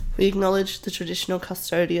We acknowledge the traditional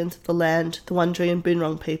custodians of the land, the Wurundjeri and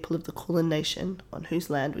Boonwurrung people of the Kulin Nation, on whose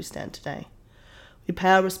land we stand today. We pay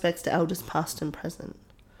our respects to elders past and present.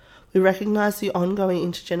 We recognise the ongoing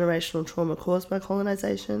intergenerational trauma caused by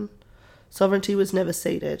colonisation. Sovereignty was never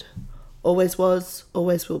ceded. Always was,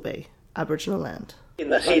 always will be. Aboriginal land. In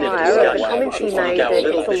the heat of discussion, comments he made that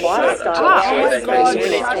it's a lifestyle.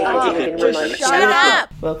 Shut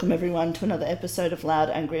up! Welcome everyone to another episode of Loud,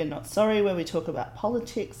 Angry and Not Sorry, where we talk about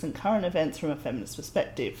politics and current events from a feminist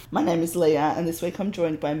perspective. My name is Leah, and this week I'm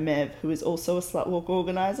joined by Mev, who is also a Slutwalk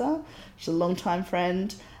organiser. She's a long-time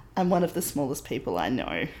friend and one of the smallest people I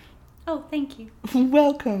know. Oh, thank you.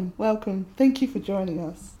 Welcome. Thank you for joining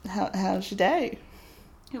us. How's your day?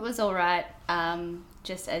 It was all right.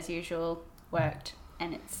 Just as usual, worked,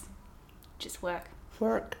 and it's just work.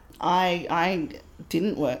 I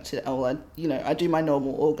didn't work today. Well, I do my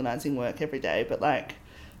normal organising work every day, but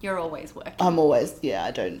You're always working. I'm always, I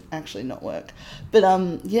don't actually not work. But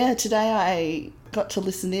today I got to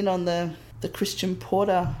listen in on the Christian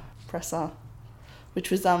Porter presser, which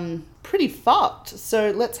was pretty fucked.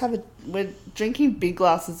 So we're drinking big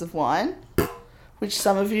glasses of wine, which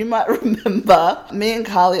some of you might remember. Me and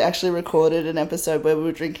Carly actually recorded an episode where we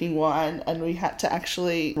were drinking wine, and we had to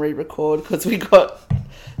actually re-record because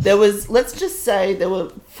there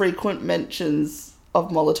were frequent mentions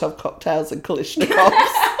of Molotov cocktails and Kalashnikovs.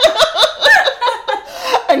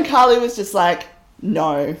 And Carly was just like,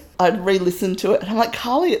 no. I'd re-listened to it, and I'm like,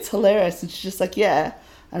 Carly, it's hilarious. And she's just like, yeah.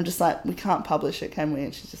 I'm just like, we can't publish it, can we?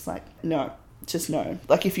 And she's just like, no, just no.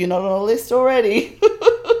 Like, if you're not on a list already.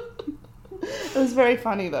 It was very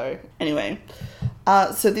funny though. Anyway,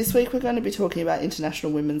 so this week we're going to be talking about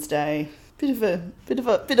International Women's Day. Bit of a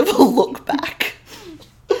look back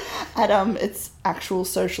at its actual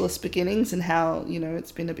socialist beginnings and how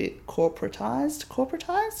it's been a bit corporatized.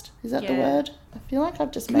 Corporatized? Is that the word? I feel like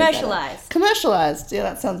I've just made commercialized. Commercialized. Yeah,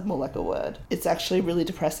 that sounds more like a word. It's actually really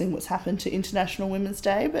depressing what's happened to International Women's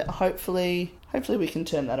Day, but hopefully we can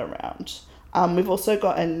turn that around. We've also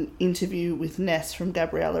got an interview with Ness from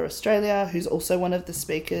Gabriella Australia, who's also one of the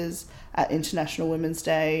speakers at International Women's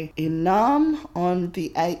Day in Naarm on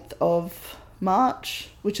the 8th of March,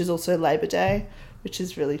 which is also Labour Day, which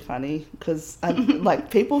is really funny because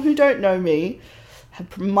people who don't know me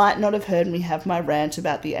might not have heard me have my rant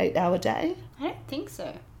about the 8-hour day. I don't think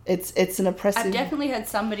so. It's an oppressive... I've definitely heard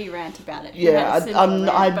somebody rant about it. Yeah, I'm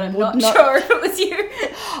not sure if it was you.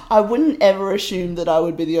 I wouldn't ever assume that I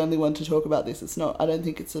would be the only one to talk about this. I don't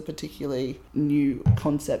think it's a particularly new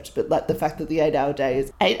concept, but the fact that the 8-hour day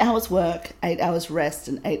is 8 hours work, 8 hours rest,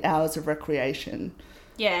 and 8 hours of recreation.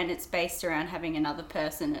 Yeah, and it's based around having another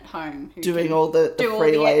person at home who doing all the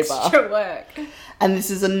free labour, extra work. And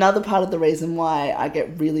this is another part of the reason why I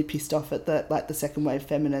get really pissed off at the second wave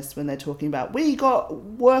feminists when they're talking about we got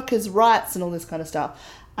workers' rights and all this kind of stuff.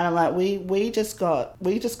 And I'm like, we just got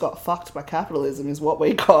fucked by capitalism is what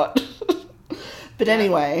we got. But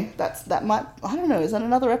anyway, that might, I don't know, is that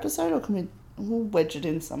another episode, or we'll wedge it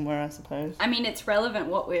in somewhere, I suppose. I mean, it's relevant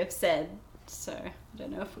what we have said, so I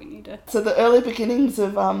don't know if we need to. So the early beginnings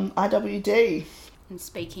of IWD. And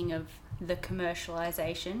speaking of the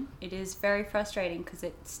commercialisation, it is very frustrating because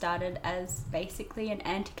it started as basically an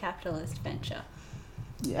anti-capitalist venture.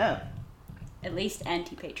 Yeah. At least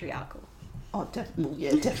anti-patriarchal. Oh, definitely.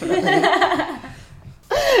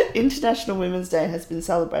 International Women's Day has been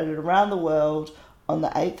celebrated around the world on the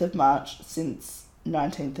 8th of March since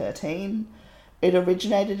 1913. It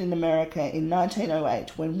originated in America in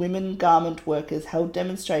 1908 when women garment workers held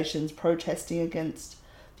demonstrations protesting against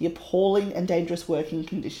the appalling and dangerous working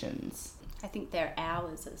conditions. I think their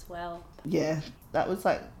hours as well. Yeah, that was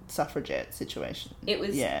like suffragette situation. It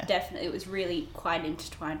was definitely, it was really quite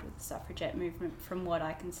intertwined with the suffragette movement from what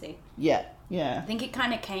I can see. Yeah. I think it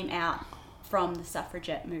kind of came out from the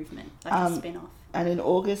suffragette movement, like a spin-off. And in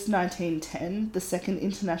August 1910, the Second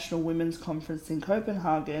International Women's Conference in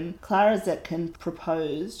Copenhagen, Clara Zetkin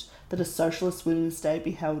proposed that a Socialist Women's Day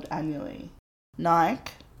be held annually.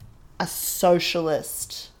 Nike, a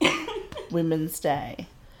socialist Women's Day.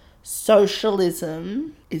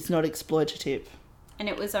 Socialism is not exploitative. And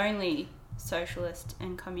it was only socialist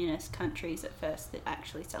and communist countries at first that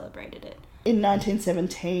actually celebrated it. In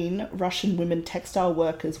 1917, Russian women textile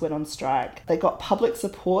workers went on strike. They got public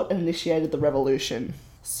support and initiated the revolution.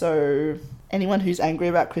 So anyone who's angry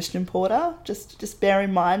about Christian Porter, just bear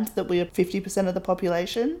in mind that we are 50% of the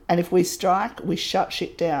population. And if we strike, we shut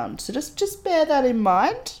shit down. So just bear that in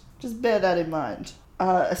mind.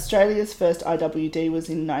 Australia's first IWD was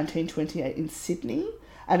in 1928 in Sydney.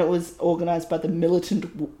 and it was organised by the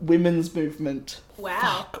Militant Women's Movement.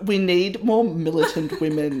 Wow. Fuck, we need more militant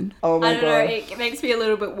women. Oh my I don't God. know, it makes me a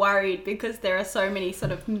little bit worried because there are so many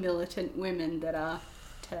sort of militant women that are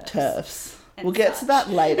TERFs. and We'll get to such. that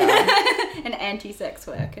later. and anti-sex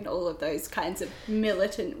work and all of those kinds of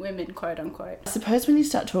militant women, quote unquote. I suppose when you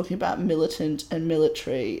start talking about militant and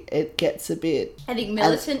military, it gets a bit... I think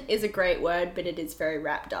militant is a great word, but it is very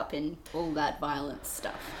wrapped up in all that violence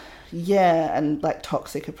stuff. Yeah, and like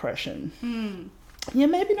toxic oppression. Yeah,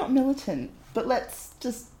 maybe not militant, but let's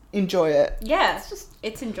just enjoy it. Yeah,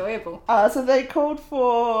 it's enjoyable. So they called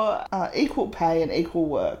for equal pay and equal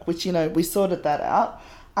work, which, you know, we sorted that out.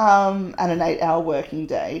 And an 8-hour working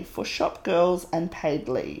day for shop girls and paid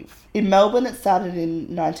leave. In Melbourne, it started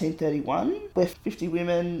in 1931, where 50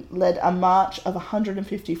 women led a march of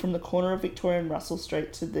 150 from the corner of Victoria and Russell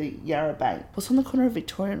Street to the Yarra Bank. What's on the corner of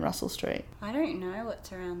Victoria and Russell Street? I don't know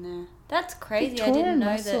what's around there. That's crazy. Victoria I didn't and know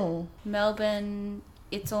Russell. that Melbourne,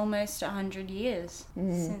 it's almost 100 years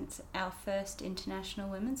since our first International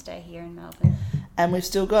Women's Day here in Melbourne. And we've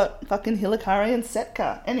still got fucking Hilakari and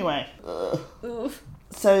Setka. Anyway. Oof.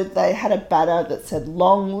 So they had a banner that said,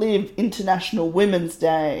 "Long live International Women's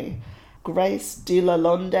Day." Grace de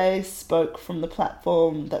Lalonde spoke from the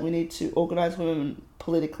platform that we need to organise women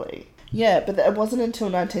politically. Yeah, but it wasn't until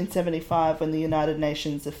 1975 when the United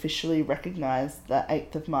Nations officially recognised the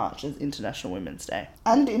 8th of March as International Women's Day.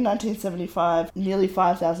 And in 1975, nearly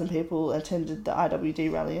 5,000 people attended the IWD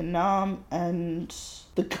rally in Naarm, and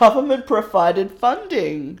the government provided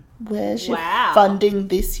funding. Where's your Wow. funding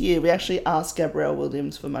this year? We actually asked Gabrielle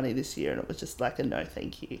Williams for money this year, and it was just like a no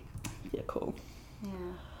thank you. Yeah, cool. Yeah.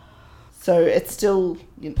 So it's still,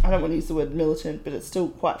 you know, I don't want to use the word militant, but it's still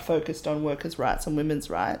quite focused on workers' rights and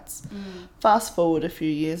women's rights. Fast forward a few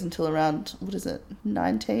years until around,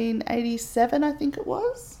 1987, I think it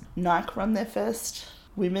was. Nike run their first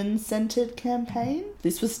women-centred campaign.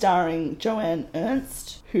 This was starring Joanne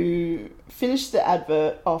Ernst, who finished the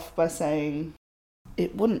advert off by saying,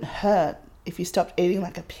 "It wouldn't hurt if you stopped eating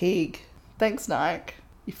like a pig. Thanks, Nike.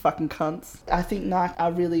 You fucking cunts." I think Nike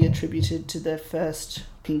are really attributed to their first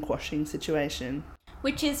pinkwashing situation.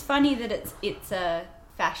 Which is funny that it's a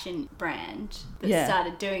fashion brand that Yeah.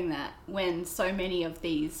 started doing that when so many of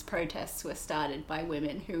these protests were started by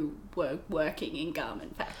women who were working in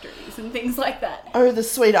garment factories and things like that. Oh, the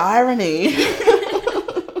sweet irony.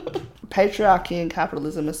 Patriarchy and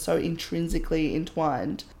capitalism are so intrinsically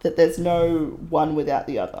entwined that there's no one without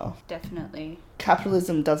the other. Definitely.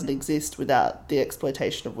 Capitalism doesn't exist without the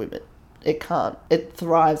exploitation of women. It can't. It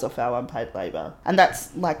thrives off our unpaid labour. And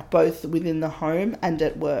that's like both within the home and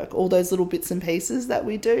at work. All those little bits and pieces that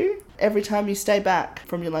we do. Every time you stay back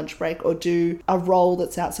from your lunch break or do a role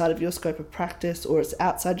that's outside of your scope of practice or it's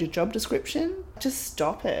outside your job description, just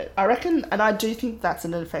stop it. I reckon, and I do think that's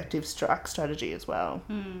an effective strike strategy as well.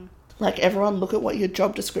 Like, everyone look at what your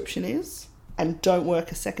job description is and don't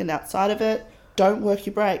work a second outside of it. Don't work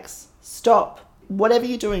your breaks. Stop. Whatever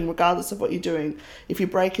you're doing, regardless of what you're doing, if your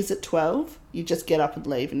break is at 12, you just get up and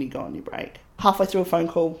leave and you go on your break. Halfway through a phone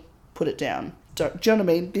call, put it down. Do you know what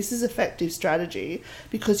I mean? This is effective strategy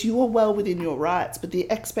because you are well within your rights, but the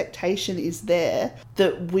expectation is there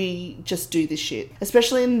that we just do this shit.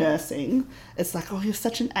 Especially in nursing, it's like, oh, you're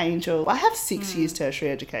such an angel. I have 6 years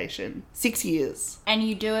tertiary education. 6 years. And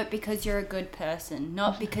you do it because you're a good person,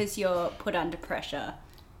 not because you're put under pressure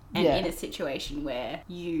and Yeah. in a situation where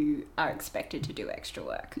you are expected to do extra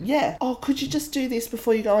work. Yeah. Oh, could you just do this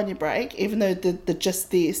before you go on your break? Even though the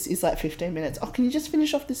just this is like 15 minutes. Oh, can you just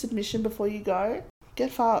finish off this admission before you go?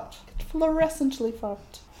 Get fucked. Get fluorescently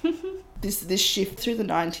fucked. This shift through the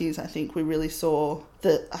 90s, I think we really saw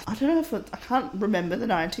that. I don't know if I can't remember the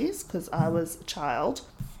 90s because I was a child,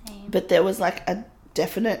 Same. but there was like a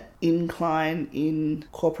definite incline in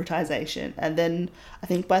corporatization, and then I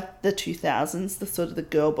think by the 2000s the sort of the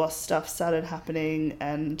girl boss stuff started happening,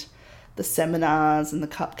 and the seminars and the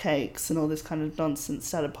cupcakes and all this kind of nonsense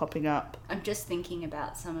started popping up. I'm just thinking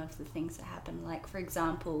about some of the things that happened, like, for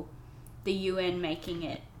example, the UN making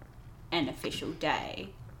it an official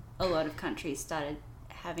day. A lot of countries started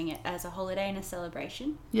having it as a holiday and a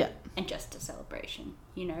celebration, Yeah. and just a celebration,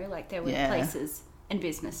 you know, like there were Yeah. places and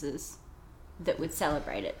businesses that would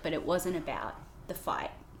celebrate it, but it wasn't about the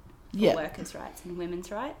fight for Yeah. workers' rights and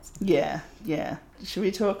women's rights. Yeah, yeah. Should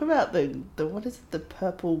we talk about the what is it, the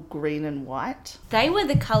purple, green and white? They were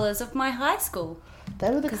the colours of my high school, They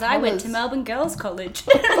were the because I went to colours. Melbourne Girls' College.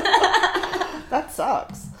 That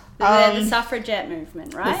sucks. They're the suffragette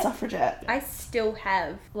movement, right? The suffragette. I still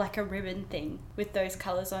have like a ribbon thing with those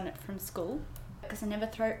colours on it from school because I never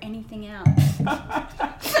throw anything out.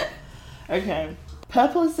 Okay.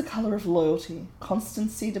 Purple is the colour of loyalty,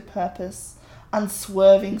 constancy to purpose,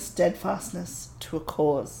 unswerving steadfastness to a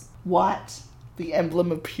cause. White, the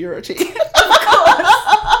emblem of purity.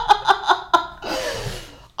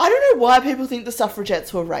 I don't know why people think the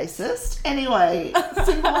suffragettes were racist. Anyway, it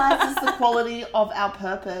symbolises the quality of our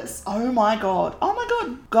purpose. Oh my god.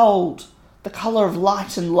 Gold, the colour of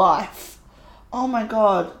light and life. Oh my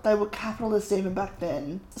god, they were capitalist even back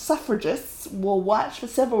then. Suffragists wore white for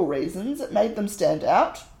several reasons. It made them stand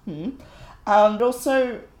out. And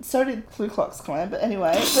also, so did Ku Klux Klan, but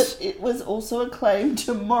anyway, but it was also a claim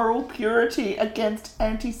to moral purity against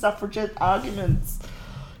anti-suffragette arguments.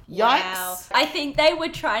 Yikes. Wow. I think they were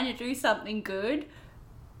trying to do something good,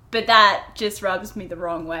 but that just rubs me the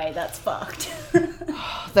wrong way. That's fucked.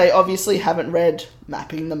 They obviously haven't read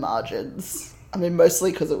Mapping the Margins. I mean,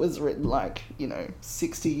 mostly because it was written,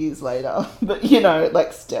 60 years later. But,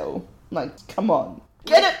 still. Come on.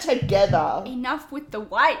 Get it together. Enough with the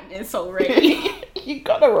whiteness already. You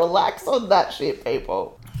gotta relax on that shit,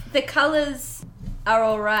 people. The colours are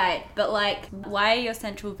alright, but, why are your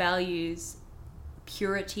central values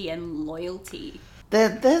purity and loyalty?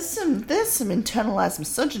 There's some internalized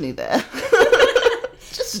misogyny there.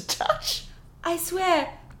 Just a touch. I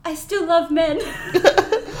swear, I still love men.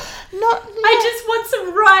 I just want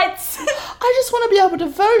some rights. I just want to be able to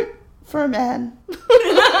vote for a man.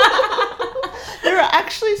 There are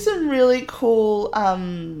actually some really cool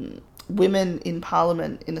women in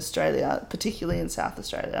Parliament in Australia, particularly in South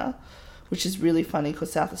Australia, which is really funny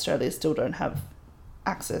because South Australia still don't have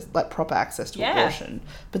proper access to abortion.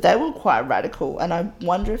 But they were quite radical, and I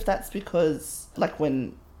wonder if that's because,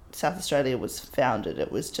 when South Australia was founded,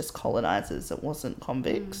 it was just colonisers, it wasn't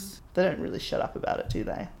convicts. They don't really shut up about it, do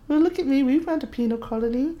they? Well, look at me, we weren't a penal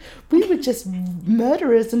colony. We were just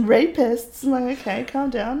murderers and rapists. I'm like, okay, calm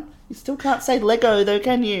down. You still can't say Lego though,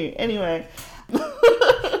 can you? Anyway.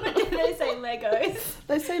 What do they say, Legos?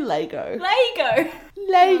 They say Lego.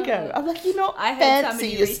 Lego. I'm like, you're not I heard fancy, somebody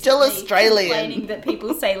you're still Australian. complaining that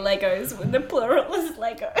people say Legos when the plural is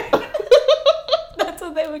Lego. That's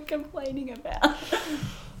what they were complaining about.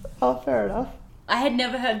 Oh, fair enough. I had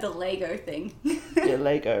never heard the Lego thing. Yeah,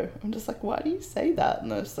 Lego. I'm just like, why do you say that?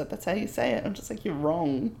 And they're just like, that's how you say it. I'm just like, you're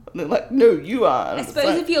wrong. And they're like, no, you are. I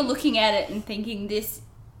suppose if you're looking at it and thinking this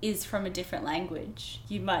is from a different language,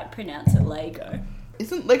 you might pronounce it Lego.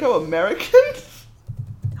 Isn't Lego American?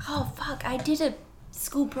 Oh, fuck. I did a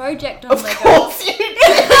school project on Of Lego. course you did.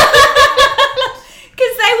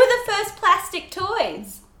 Because they were the first plastic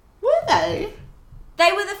toys. Were they?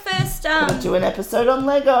 They were the first... Gotta do an episode on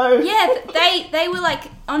Lego. Yeah, they were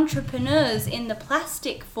entrepreneurs in the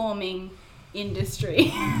plastic forming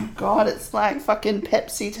industry. God, it's like fucking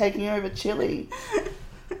Pepsi taking over Chile.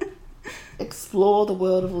 Explore the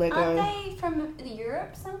world of Lego. Aren't they from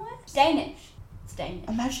Europe somewhere? Danish. It's Danish.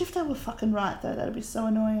 Imagine if they were fucking right, though. That'd be so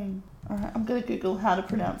annoying. Alright, I'm gonna Google how to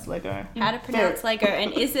pronounce Lego. How to pronounce Lego,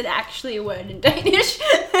 and is it actually a word in Danish?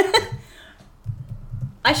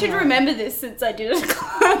 I should remember this since I did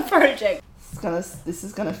a project. This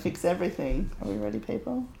is gonna fix everything. Are we ready,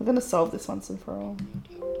 people? We're gonna solve this once and for all.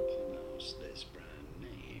 Pronounce this brand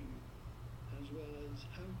name, as well as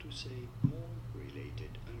how to say more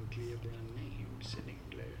related unclear brand names in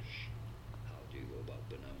English. How do you go about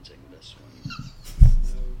pronouncing this one?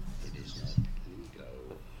 No, it is not Lego.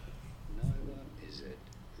 Neither is it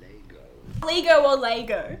Lego. Lego or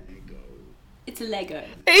Lego? Lego. It's Lego.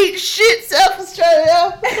 Eat shit, South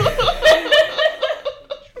Australia!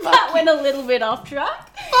 That went a little bit off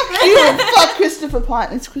track. Fuck you and fuck Christopher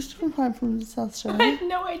Pine. Is Christopher Pine from South I Australia? had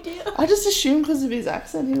no idea. I just assumed because of his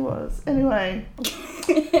accent he was. Anyway.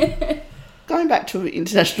 Going back to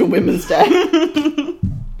International Women's Day.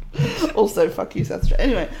 Also, fuck you, South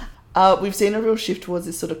Australia. Anyway, we've seen a real shift towards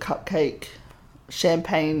this sort of cupcake,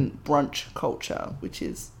 champagne brunch culture, which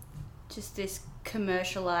is... Just this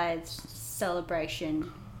commercialized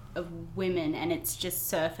celebration of women, and it's just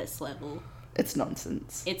surface level. It's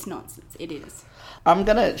nonsense. It's nonsense. It is. I'm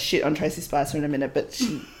gonna shit on Tracy Spicer in a minute, but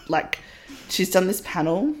she's done this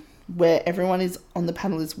panel where everyone on the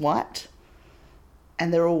panel is white,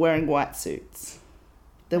 and they're all wearing white suits.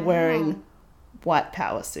 They're wearing white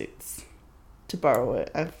power suits, to borrow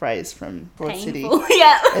a phrase from Broad City.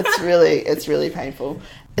 Yeah. It's really painful,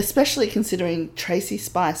 especially considering Tracy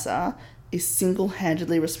Spicer is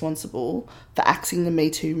single-handedly responsible for axing the Me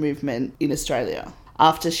Too movement in Australia.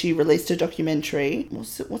 After she released a documentary,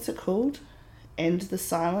 what's it called? End the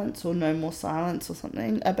Silence or No More Silence or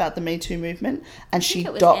something about the Me Too movement, and she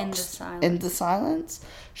doxed End the Silence.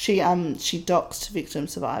 She doxed victim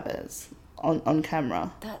survivors on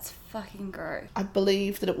camera. That's fucking gross. I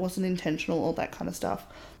believe that it wasn't intentional, all that kind of stuff.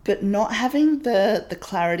 But not having the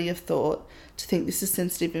clarity of thought to think this is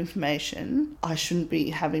sensitive information, I shouldn't be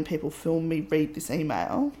having people film me read this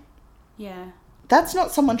email. Yeah. That's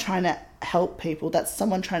not someone trying to help people. That's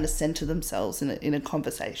someone trying to center themselves in a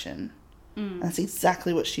conversation. That's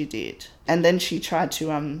exactly what she did. And then she tried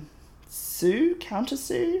to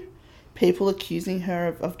counter-sue people accusing her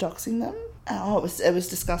of doxing them. Oh, it was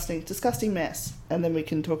disgusting mess. And then we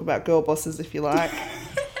can talk about girl bosses if you like.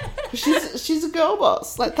 She's a girl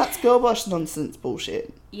boss. Like, that's girl boss nonsense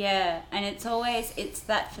bullshit. Yeah, and it's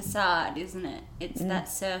that facade, isn't it? It's that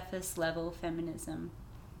surface level feminism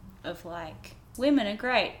of like, women are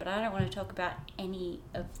great, but I don't want to talk about any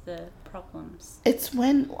of the problems. It's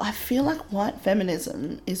when I feel like white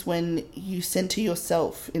feminism is when you center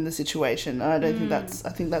yourself in the situation. And I don't think I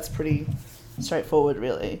think that's pretty straightforward,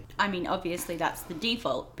 really. I mean, obviously that's the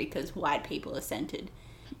default because white people are centered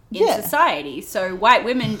in society. So white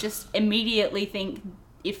women just immediately think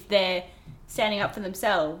if they're standing up for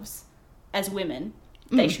themselves as women,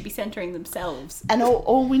 they should be centering themselves. And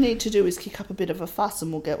all we need to do is kick up a bit of a fuss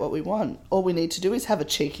and we'll get what we want. All we need to do is have a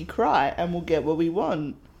cheeky cry and we'll get what we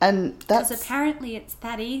want. And that's... Because apparently it's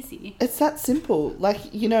that easy. It's that simple.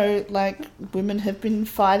 Like, you know, like women have been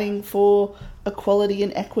fighting for equality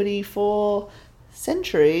and equity for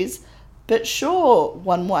centuries. But sure,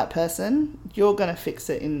 one white person, you're going to fix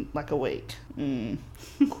it in like a week.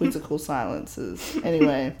 Quizzical silences.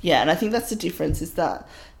 Anyway, yeah, and I think that's the difference, is that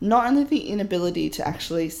not only the inability to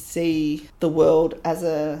actually see the world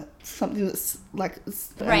as something that's like...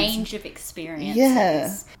 range of experiences.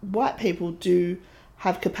 Yeah. White people do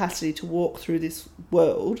have capacity to walk through this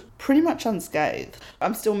world pretty much unscathed.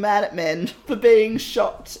 I'm still mad at men for being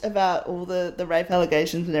shocked about all the rape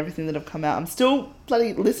allegations and everything that have come out. I'm still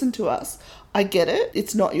bloody listen to us. I get it.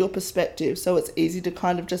 It's not your perspective, so it's easy to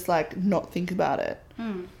kind of just like not think about it.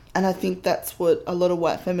 And I think that's what a lot of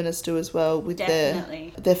white feminists do as well with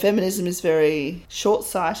their feminism is very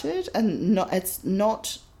short-sighted and it's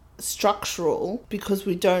not structural because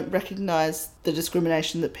we don't recognise the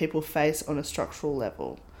discrimination that people face on a structural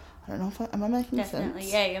level. I don't know am I making sense?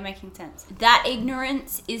 Definitely, yeah, you're making sense. That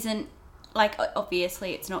ignorance isn't, like,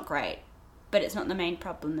 obviously it's not great, but it's not the main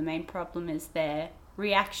problem. The main problem is their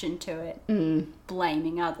reaction to it,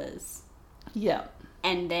 blaming others. Yeah.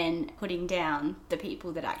 And then putting down the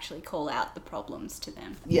people that actually call out the problems to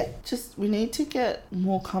them. Yeah, just we need to get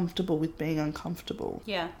more comfortable with being uncomfortable.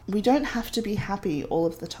 Yeah. We don't have to be happy all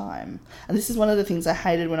of the time. And this is one of the things I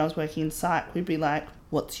hated when I was working in psych. We'd be like,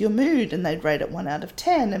 what's your mood? And they'd rate it 1 out of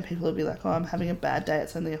 10. And people would be like, oh, I'm having a bad day.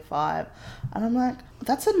 It's only a 5. And I'm like,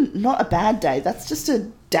 that's not a bad day. That's just a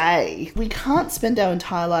day. We can't spend our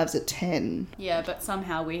entire lives at 10. Yeah, but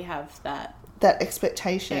somehow we have that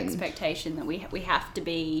expectation that we have to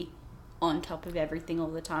be on top of everything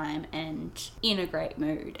all the time and in a great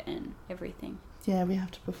mood and everything. Yeah, we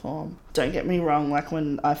have to perform. Don't get me wrong, like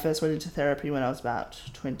when I first went into therapy when I was about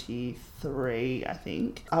 23, I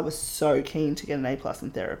think, I was so keen to get an A+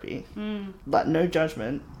 in therapy. Like, no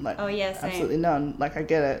judgment. Like, oh yeah, same. Absolutely none. Like, I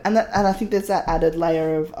get it. And I think there's that added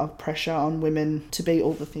layer of pressure on women to be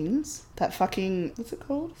all the things. That fucking, what's it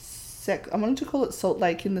called? I wanted to call it Salt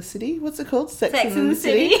Lake in the City. What's it called? Sex in the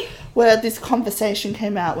City. Where this conversation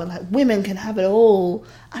came out where like women can have it all.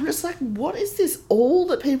 I'm just like, what is this all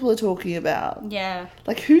that people are talking about? Yeah.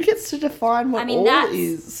 Like, who gets to define what all that's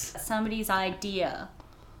is? Somebody's idea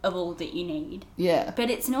of all that you need. Yeah. But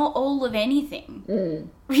it's not all of anything.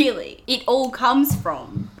 Really. It all comes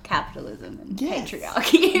from capitalism and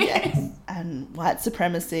patriarchy. Yes. And white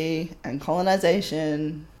supremacy and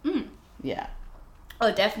colonization. Yeah.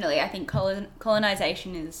 Oh, definitely. I think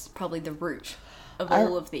colonization is probably the root of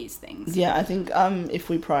all of these things. Yeah, I think if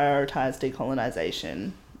we prioritise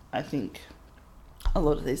decolonization, I think a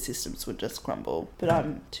lot of these systems would just crumble. But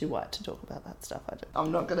I'm too white to talk about that stuff.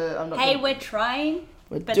 I'm not gonna. We're trying.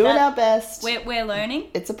 We're doing our best. We're learning.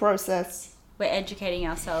 It's a process. We're educating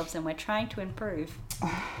ourselves and we're trying to improve.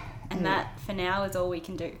 And that, for now, is all we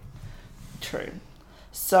can do. True.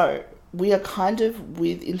 So, we are kind of,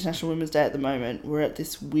 with International Women's Day at the moment, we're at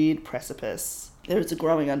this weird precipice. There is a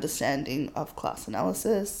growing understanding of class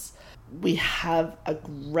analysis. We have a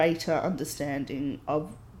greater understanding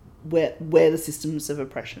of where the systems of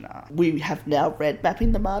oppression are. We have now read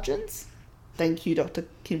Mapping the Margins. Thank you, Dr.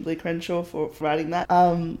 Kimberly Crenshaw, for writing that.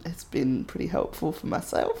 It's been pretty helpful for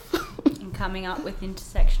myself. And coming up with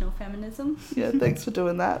intersectional feminism. Yeah, thanks for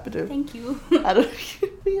doing that. Thank you.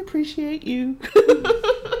 We appreciate you.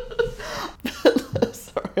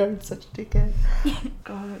 Sorry. I'm such a dickhead.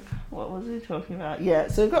 God, what was he talking about? Yeah,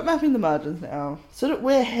 so we've got mapping the margins now. So that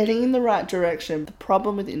we're heading in the right direction. The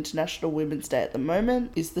problem with International Women's Day at the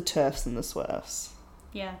moment is the TERFs and the SWERFs.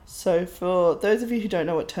 Yeah. So for those of you who don't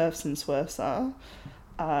know what TERFs and SWERFs are,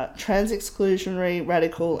 trans exclusionary,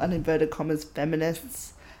 radical, and inverted commas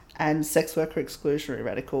feminists, and sex worker exclusionary,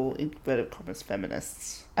 radical, inverted commas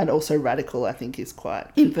feminists. And also radical, I think, is quite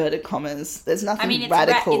inverted commas. There's nothing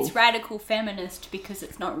radical. It's radical feminist because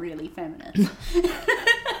it's not really feminist.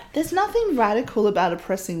 There's nothing radical about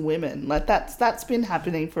oppressing women. Like, that's been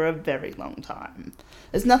happening for a very long time.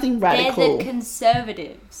 There's nothing radical. They're the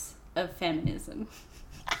conservatives of feminism.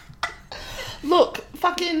 Look,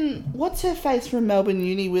 fucking, what's her face from Melbourne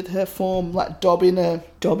Uni with her form, like, dobbing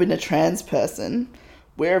a trans person?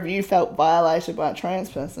 Where have you felt violated by a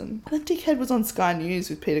trans person? And the dickhead was on Sky News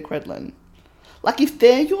with Peter Credlin. Like, if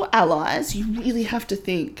they're your allies, you really have to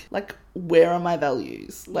think, like, where are my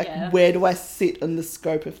values? Like, where do I sit on the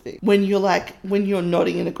scope of things? When you're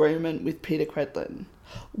nodding in agreement with Peter Credlin.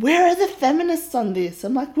 Where are the feminists on this?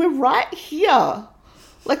 I'm like, we're right here.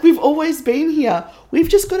 Like, we've always been here. We've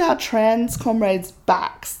just got our trans comrades'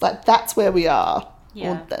 backs. Like, that's where we are.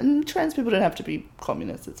 Yeah. And trans people don't have to be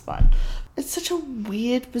communists, it's fine. It's such a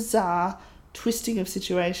weird, bizarre twisting of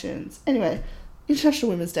situations. Anyway,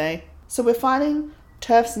 International Women's Day. So we're fighting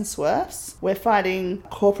TERFs and SWERFs. We're fighting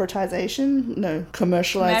commercialization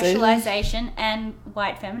and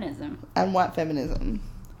white feminism. And white feminism.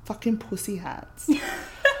 Fucking pussy hats.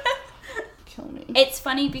 Kill me. It's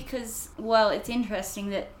funny because, well, it's interesting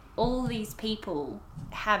that all these people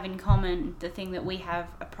have in common the thing that we have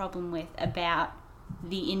a problem with about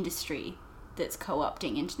the industry that's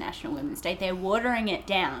co-opting International Women's Day. They're watering it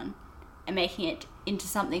down and making it into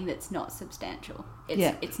something that's not substantial.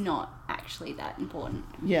 It's not actually that important.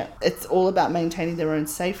 Yeah, it's all about maintaining their own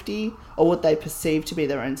safety or what they perceive to be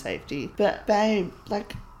their own safety. But babe,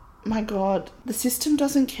 like, my God, the system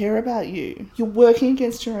doesn't care about you. You're working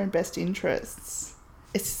against your own best interests.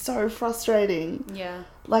 It's so frustrating. Yeah.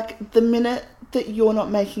 Like, the minute that you're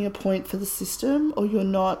not making a point for the system, or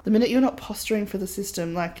the minute you're not posturing for the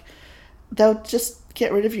system, like, they'll just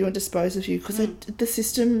get rid of you and dispose of you because the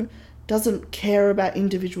system doesn't care about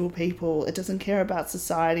individual people. It doesn't care about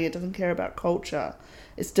society. It doesn't care about culture.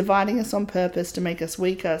 It's dividing us on purpose to make us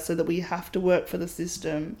weaker so that we have to work for the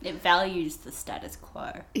system. It values the status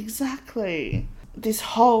quo. Exactly. This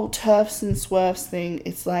whole TERFs and SWERFs thing,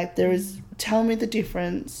 it's like tell me the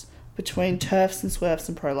difference between TERFs and SWERFs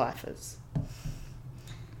and pro-lifers.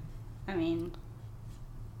 I mean,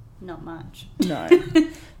 not much. No.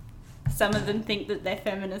 Some of them think that they're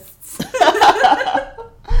feminists.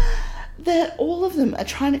 All of them are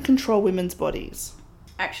trying to control women's bodies.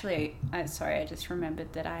 Actually, I'm sorry, I just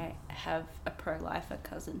remembered that I have a pro-lifer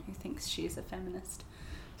cousin who thinks she's a feminist.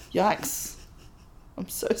 Yikes. I'm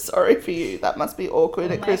so sorry for you. That must be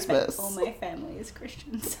awkward at Christmas. All my family is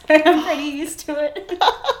Christian, so I'm pretty used to it.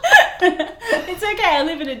 It's okay, I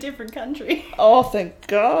live in a different country. Oh, thank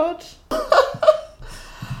God.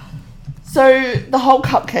 So, the whole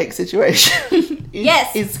cupcake situation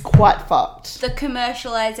is quite fucked. The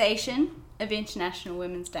commercialisation of International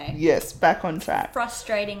Women's Day. Yes, back on track.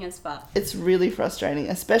 Frustrating as fuck. It's really frustrating,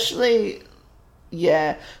 especially,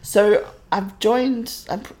 yeah. So, I've joined,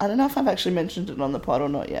 I don't know if I've actually mentioned it on the pod or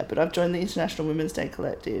not yet, but I've joined the International Women's Day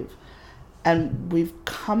Collective, and we've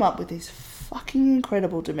come up with these fucking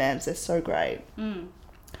incredible demands. They're so great.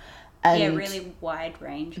 And really wide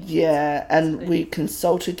range. Yeah, and we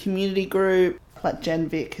consulted community group, like Gen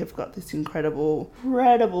Vic have got this incredible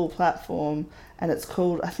platform, and it's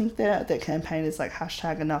called, I think their campaign is like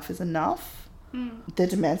 #EnoughIsEnough. Their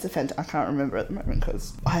demands are fantastic. I can't remember at the moment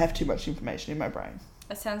because I have too much information in my brain.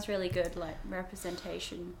 That sounds really good, like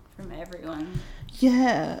representation from everyone.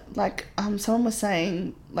 Yeah, like someone was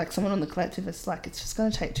saying, like someone on the collective is like, it's just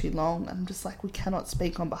going to take too long. And I'm just like, we cannot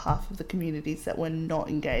speak on behalf of the communities that we're not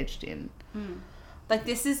engaged in. Like,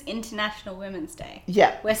 this is International Women's Day.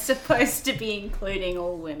 Yeah. We're supposed to be including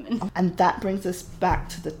all women. And that brings us back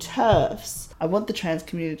to the TERFs. I want the trans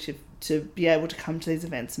community to be able to come to these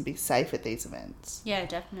events and be safe at these events. Yeah,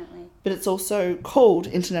 definitely. But it's also called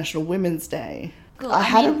International Women's Day. Cool. I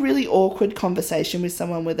had a really awkward conversation with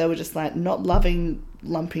someone where they were just like not lumping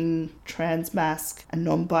trans masc and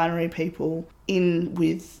non-binary people in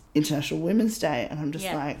with International Women's Day. And I'm just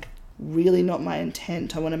like, really not my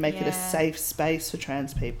intent. I want to make it a safe space for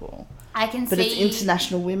trans people. I can But it's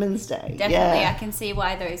International Women's Day. Definitely, I can see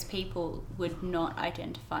why those people would not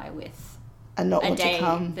identify with and not a want day to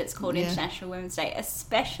come. that's called International Women's Day,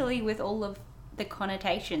 especially with all of the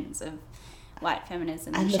connotations of white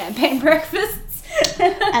feminism and And the champagne breakfasts.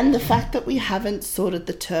 And the fact that we haven't sorted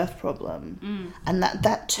the TERF problem, and that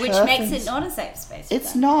TERF Which makes it not a safe space for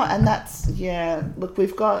It's them. not, and that's look,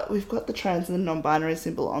 we've got the trans and the non-binary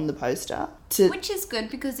symbol on the poster. Which is good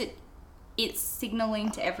because it's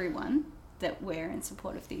signalling to everyone that we're in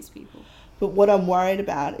support of these people. But what I'm worried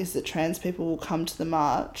about is that trans people will come to the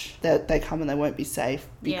march, that they come and they won't be safe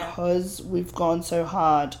because we've gone so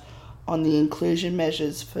hard on the inclusion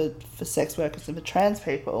measures for sex workers and for trans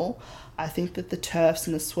people. I think that the TERFs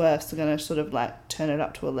and the SWERFs are going to sort of like turn it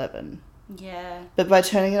up to 11. Yeah. But by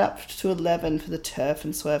turning it up to 11 for the TERF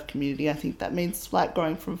and SWERF community, I think that means like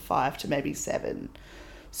going from 5 to maybe 7.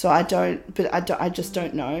 So I just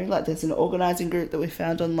don't know. Like, there's an organising group that we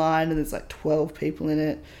found online and there's like 12 people in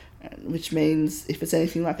it, which means if it's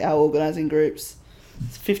anything like our organising groups,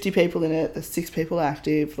 there's 50 people in it, there's 6 people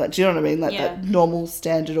active. Like, do you know what I mean? Like that normal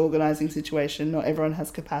standard organising situation. Not everyone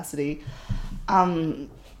has capacity. So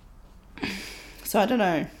I don't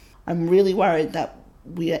know. I'm really worried that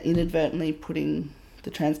we are inadvertently putting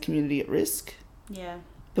the trans community at risk. Yeah.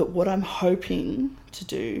 But what I'm hoping to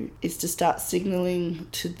do is to start signalling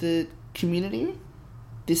to the community,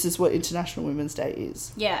 this is what International Women's Day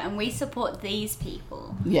is. Yeah, and we support these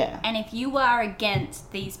people. Yeah. And if you are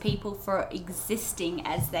against these people for existing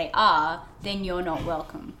as they are, then you're not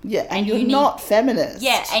welcome. Yeah, and you're not feminist.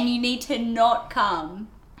 Yeah, and you need to not come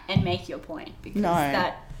and make your point because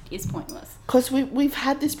that is pointless. Because we've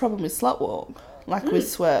had this problem with Slutwalk, like with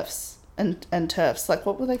SWERFs and TERFs. Like,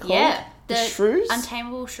 what were they called? Yeah. The shrews?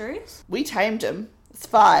 Untamable shrews? We tamed them. It's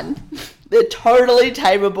fine. They're totally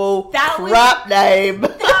tameable. That name.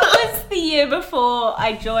 That was the year before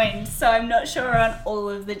I joined, so I'm not sure on all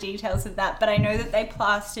of the details of that, but I know that they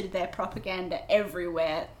plastered their propaganda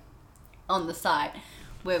everywhere on the site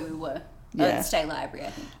where we were. At the State Library,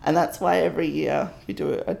 I think. And that's why every year we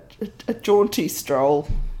do a jaunty stroll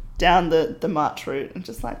down the march route and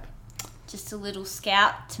just a little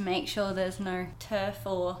scout to make sure there's no TERF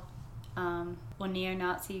or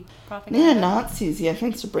neo-Nazi propaganda. Neo-Nazis,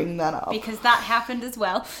 thanks for bringing that up. Because that happened as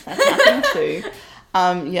well. That happened too.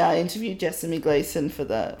 I interviewed Jessamy Gleason for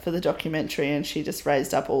the documentary, and she just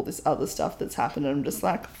raised up all this other stuff that's happened, and I'm just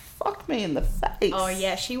like, fuck me in the face. Oh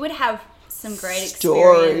yeah, she would have some great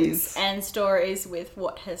stories and stories with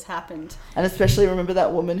what has happened. And especially remember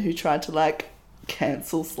that woman who tried to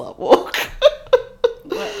cancel Slutwalk.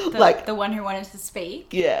 The one who wanted to speak.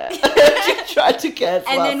 Yeah. She tried to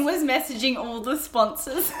cancel and us. then was messaging all the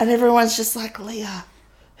sponsors. And everyone's just like, Leah,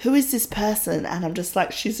 who is this person? And I'm just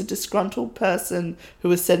like, she's a disgruntled person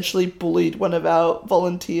who essentially bullied one of our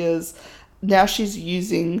volunteers. Now she's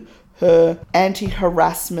using her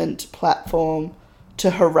anti-harassment platform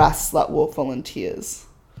to harass Slutwalk volunteers.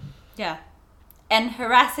 Yeah. And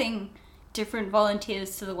harassing different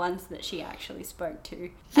volunteers to the ones that she actually spoke to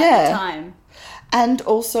at the time. And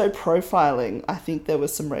also profiling. I think there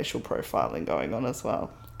was some racial profiling going on as well.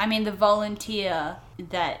 I mean, the volunteer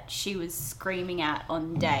that she was screaming at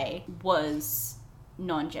on day was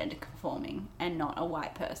non-gender conforming and not a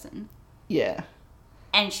white person. Yeah.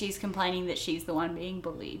 And she's complaining that she's the one being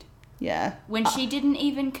bullied. Yeah. When she didn't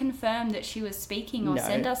even confirm that she was speaking or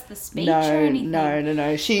send us the speech or anything.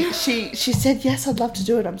 No. She said, yes, I'd love to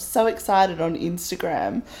do it. I'm so excited on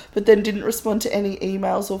Instagram, but then didn't respond to any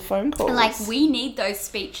emails or phone calls. We need those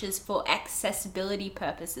speeches for accessibility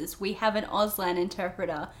purposes. We have an Auslan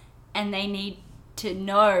interpreter and they need to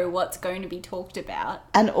know what's going to be talked about.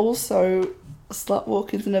 And also,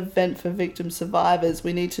 Slutwalk is an event for victim survivors.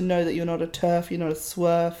 We need to know that you're not a TERF, you're not a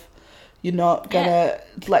SWERF. You're not gonna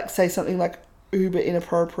say something like uber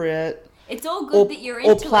inappropriate. It's all good that you're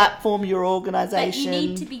into or platform your organisation. But you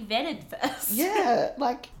need to be vetted first. Yeah,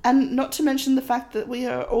 and not to mention the fact that we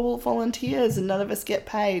are all volunteers and none of us get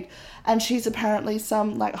paid. And she's apparently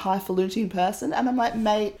some highfalutin person, and I'm like,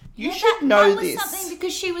 mate, you should know this. That was something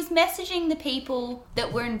because she was messaging the people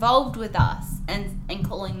that were involved with us and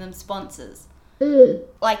calling them sponsors.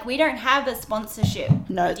 We don't have a sponsorship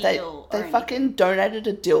deal. They fucking donated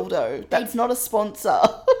a dildo. That's not a sponsor.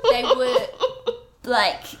 They were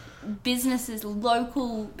businesses,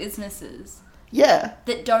 local businesses. Yeah.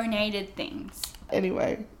 That donated things.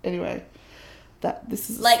 Anyway, this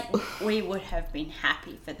is we would have been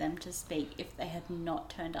happy for them to speak if they had not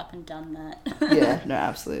turned up and done that. Yeah, no,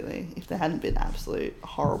 absolutely. If they hadn't been absolute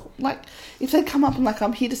horrible, if they'd come up and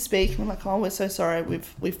I'm here to speak, and we're like, oh, we're so sorry,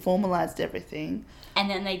 we've formalised everything, and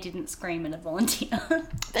then they didn't scream at a volunteer.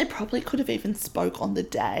 They probably could have even spoke on the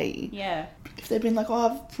day. Yeah. If they'd been like,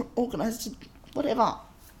 oh, I've organised whatever,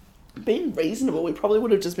 being reasonable, we probably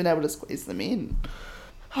would have just been able to squeeze them in.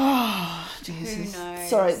 Oh, Jesus. Who knows?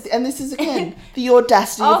 Sorry. And this is, again, the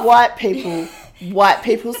audacity of white people. White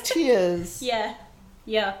people's tears. Yeah.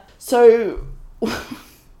 Yeah. So,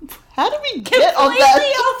 how do we get on that?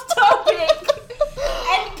 Completely off topic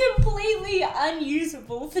and completely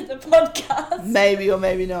unusable for the podcast. Maybe or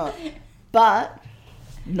maybe not. But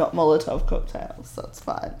not Molotov cocktails. That's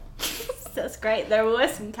fine. That's great. There were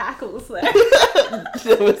some cackles there.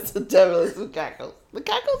 There was definitely some cackles. The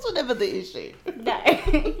cackles were never the issue.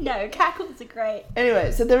 No, cackles are great.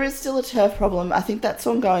 Anyway, so there is still a turf problem. I think that's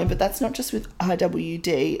ongoing, but that's not just with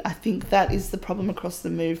IWD. I think that is the problem across the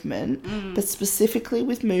movement, but specifically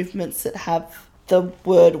with movements that have the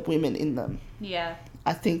word women in them. Yeah.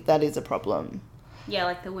 I think that is a problem. Yeah,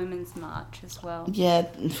 like the Women's March as well. Yeah.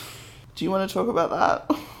 Do you want to talk about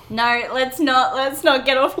that? No, let's not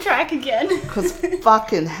get off track again. Because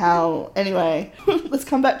fucking hell. Anyway, let's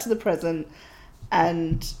come back to the present.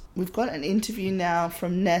 And we've got an interview now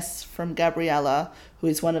from Ness from Gabriella, who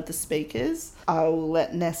is one of the speakers. I will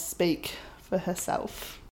let Ness speak for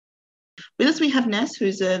herself. With us we have Ness,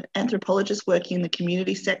 who's an anthropologist working in the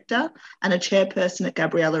community sector and a chairperson at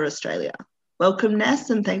Gabriella Australia. Welcome, Ness,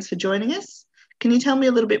 and thanks for joining us. Can you tell me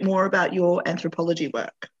a little bit more about your anthropology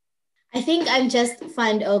work? I think I'm just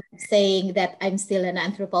fond of saying that I'm still an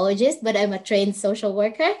anthropologist, but I'm a trained social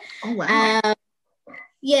worker. Oh, wow.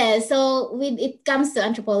 Yeah, so when it comes to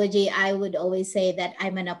anthropology, I would always say that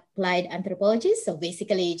I'm an applied anthropologist. So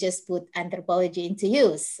basically, you just put anthropology into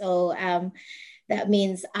use. So that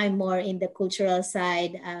means I'm more in the cultural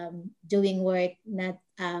side, doing work, not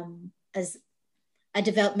as a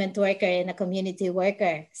development worker and a community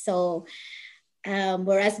worker. So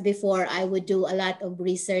whereas before I would do a lot of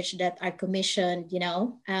research that are commissioned,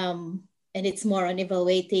 and it's more on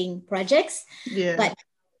evaluating projects. Yeah. But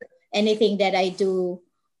anything that I do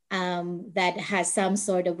that has some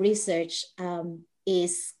sort of research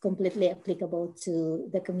is completely applicable to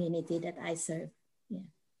the community that I serve. Yeah.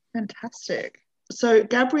 Fantastic. So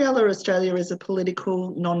Gabriella Australia is a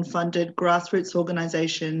political, non-funded grassroots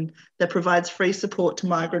organisation that provides free support to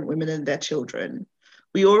migrant women and their children.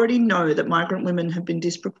 We already know that migrant women have been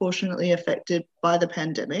disproportionately affected by the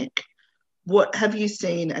pandemic. What have you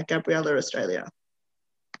seen at Gabriella Australia?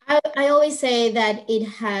 I always say that it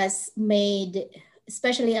has made,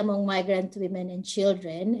 especially among migrant women and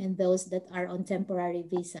children and those that are on temporary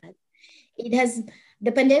visas,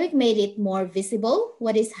 the pandemic made it more visible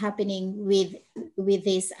what is happening with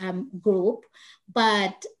this group,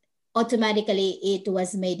 but automatically it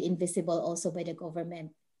was made invisible also by the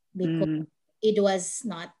government because it was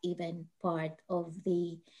not even part of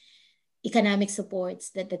the economic supports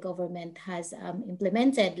that the government has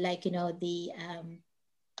implemented, like, the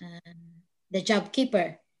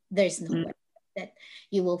JobKeeper. There's no way that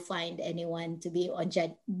you will find anyone to be on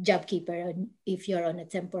JobKeeper if you're on a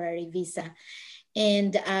temporary visa.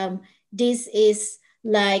 And this is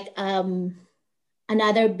like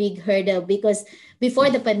another big hurdle because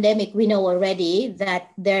before the pandemic, we know already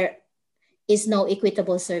that there is no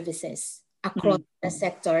equitable services across the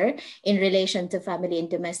sector in relation to family and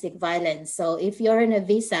domestic violence. So if you're on a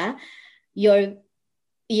visa, you're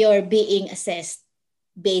being assessed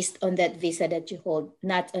based on that visa that you hold,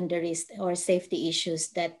 not on the risk or safety issues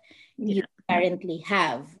that you currently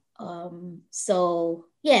have. So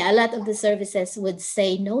yeah, a lot of the services would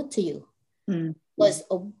say no to you because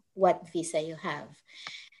of what visa you have.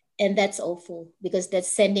 And that's awful because that's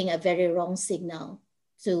sending a very wrong signal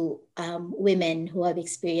to women who have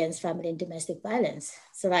experienced family and domestic violence.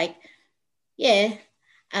 So like, we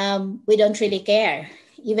don't really care.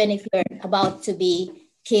 Even if you're about to be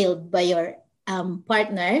killed by your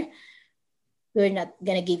partner, we're not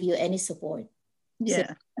gonna give you any support.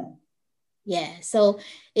 Yeah. So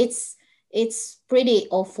it's pretty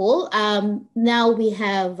awful. Now we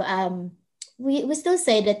have, we still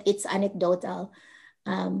say that it's anecdotal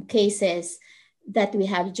cases that we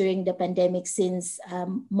have during the pandemic since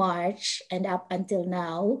March and up until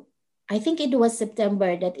now. I think it was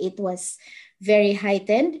September that it was very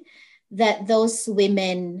heightened, that those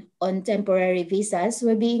women on temporary visas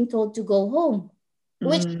were being told to go home,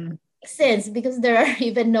 which makes sense because there are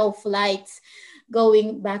even no flights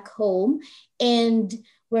going back home. And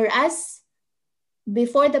whereas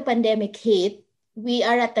before the pandemic hit, we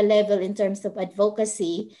are at the level in terms of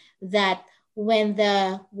advocacy that when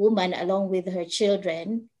the woman, along with her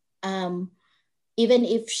children, even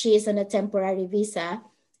if she is on a temporary visa,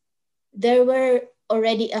 there were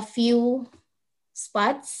already a few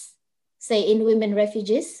spots, say in women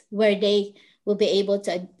refugees, where they will be able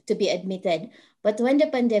to be admitted. But when the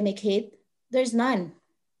pandemic hit, there's none.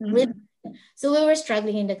 Really. So we were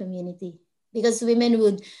struggling in the community. because women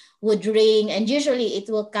would ring, and usually it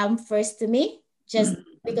will come first to me, just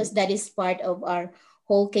because that is part of our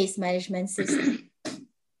whole case management system.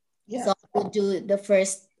 Yeah. So I would do the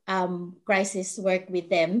first crisis work with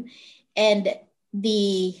them. And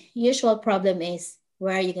the usual problem is,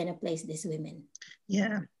 where are you going to place these women?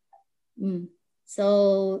 Yeah.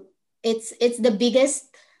 So it's the biggest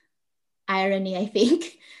irony, I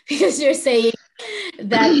think, because you're saying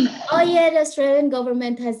that, oh yeah, the Australian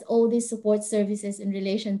government has all these support services in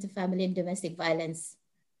relation to family and domestic violence.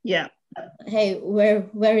 Yeah. Hey,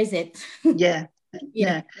 where is it? Yeah.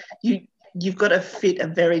 Yeah. You've got to fit a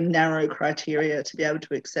very narrow criteria to be able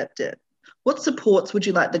to accept it. What supports would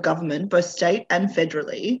you like the government, both state and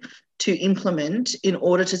federally, to implement in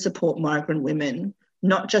order to support migrant women,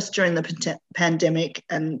 not just during the pandemic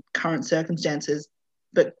and current circumstances,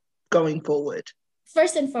 but going forward?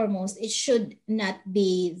 First and foremost, it should not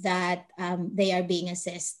be that they are being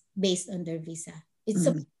assessed based on their visa. It's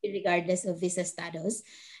supposed to be regardless of visa status.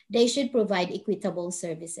 They should provide equitable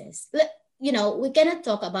services. You know, we cannot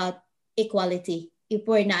talk about equality if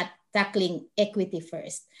we're not tackling equity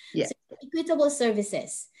first. Yeah. So equitable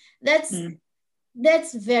services.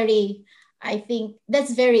 That's very, I think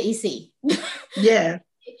that's very easy. Yeah.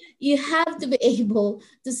 You have to be able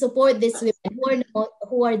to support these women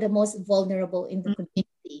who are the most vulnerable in the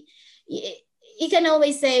community. You can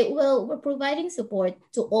always say, well, we're providing support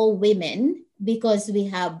to all women because we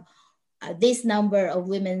have this number of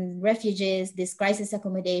women refugees, this crisis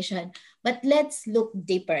accommodation, but let's look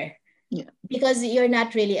deeper. Yeah. Because you're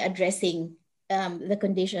not really addressing the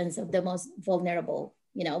conditions of the most vulnerable,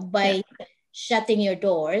 you know, by shutting your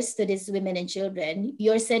doors to these women and children,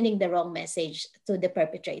 you're sending the wrong message to the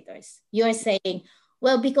perpetrators. You're saying,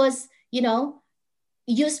 well, because, you know,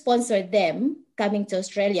 you sponsored them coming to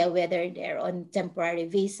Australia, whether they're on temporary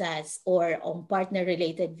visas or on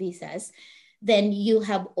partner-related visas, then you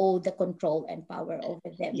have all the control and power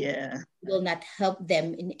over them. Yeah. You will not help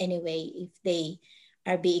them in any way if they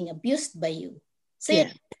are being abused by you. So Yeah.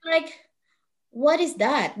 it's like, what is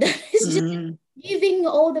that? It's just giving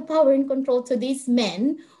all the power and control to these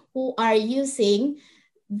men who are using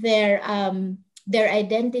their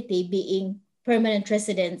identity being permanent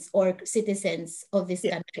residents or citizens of this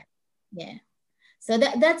country. Yeah. So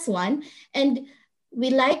that's one. And we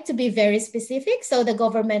like to be very specific. So the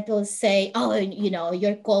government will say, oh, you know,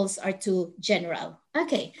 your calls are too general.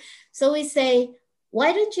 Okay. So we say,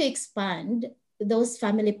 why don't you expand those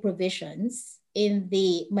family provisions in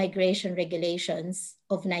the migration regulations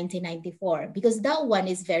of 1994? Because that one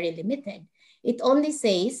is very limited. It only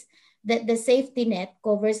says that the safety net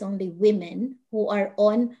covers only women who are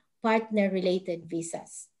on partner-related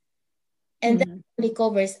visas. And that only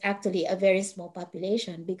covers actually a very small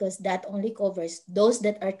population, because that only covers those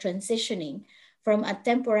that are transitioning from a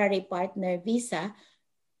temporary partner visa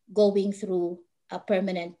going through a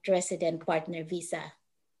permanent resident partner visa.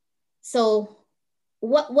 So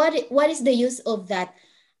what is the use of that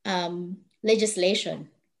legislation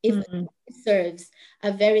if it serves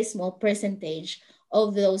a very small percentage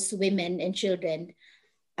of those women and children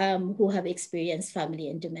who have experienced family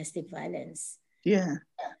and domestic violence? Yeah.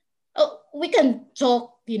 Oh, we can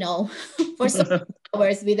talk, you know, for some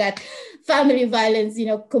hours with that family violence, you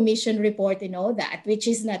know, commission report and all that, which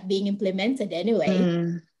is not being implemented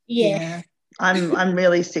anyway. Yeah. I'm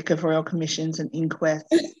really sick of royal commissions and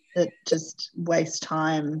inquests that just waste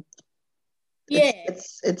time. Yeah.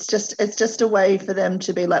 It's just a way for them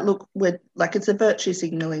to be like, look, we're like, it's a virtue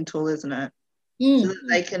signaling tool, isn't it? So that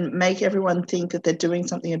they can make everyone think that they're doing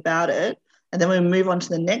something about it, and then we move on to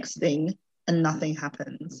the next thing and nothing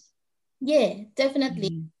happens. Yeah,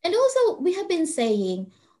 definitely. And also, we have been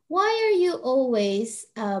saying, why are you always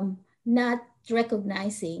not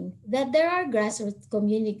recognizing that there are grassroots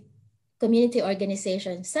community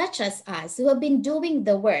organizations such as us who have been doing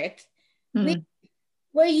the work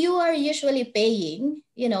where you are usually paying,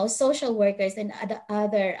 you know, social workers and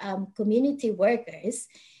other community workers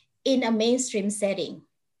in a mainstream setting.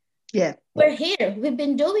 Yeah. We're here, we've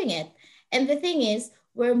been doing it. And the thing is,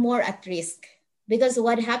 we're more at risk. Because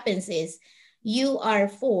what happens is you are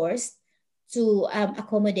forced to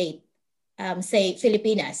accommodate, say,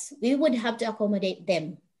 Filipinas. We would have to accommodate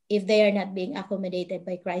them if they are not being accommodated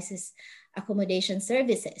by crisis accommodation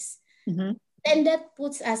services. And that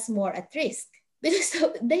puts us more at risk because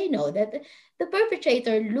they know that the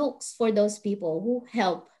perpetrator looks for those people who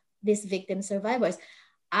help these victim survivors.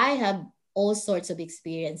 I have all sorts of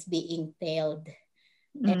experience being tailed.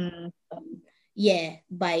 And,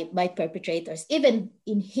 by perpetrators, even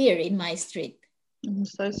here in my street. I'm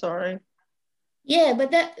so sorry. Yeah, but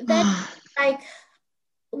that like,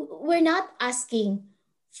 we're not asking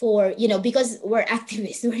for, because we're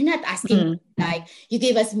activists. We're not asking like you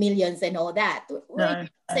give us millions and all that. We're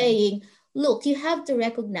saying, look, you have to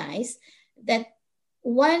recognize that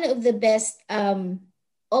one of the best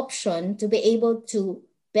option to be able to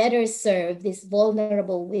better serve these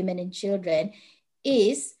vulnerable women and children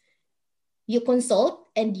is you consult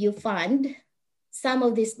and you fund some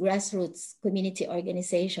of these grassroots community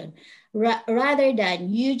organization rather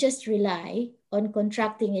than you just rely on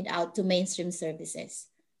contracting it out to mainstream services.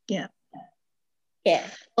 Yeah. Yeah.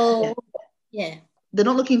 Oh, yeah. They're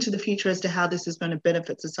not looking to the future as to how this is going to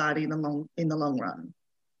benefit society in the long run,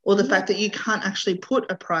 or the fact that you can't actually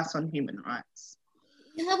put a price on human rights.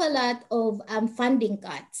 You have a lot of funding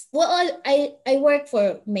cuts. Well, I work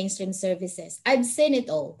for mainstream services. I've seen it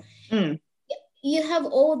all. You have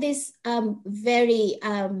all these very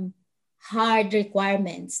hard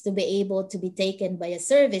requirements to be able to be taken by a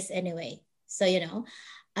service anyway. So,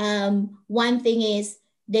 one thing is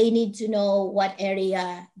they need to know what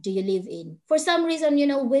area do you live in. For some reason,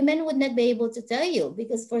 women would not be able to tell you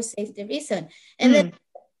because for safety reason. And then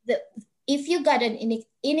if you got an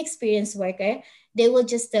inexperienced worker, they will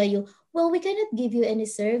just tell you, well, we cannot give you any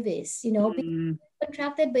service, because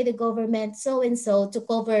contracted by the government so-and-so to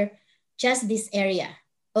cover just this area.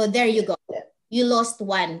 Oh, there you go. You lost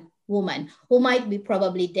one woman who might be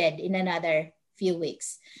probably dead in another few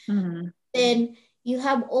weeks. Then you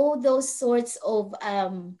have all those sorts of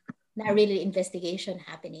not really investigation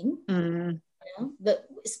happening, but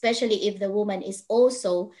especially if the woman is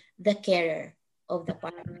also the carer of the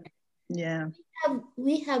partner. Yeah.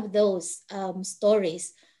 We have those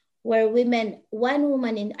stories where one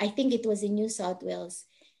woman I think it was in New South Wales,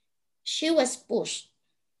 she was pushed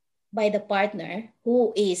by the partner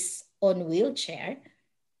who is on wheelchair.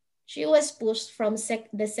 She was pushed from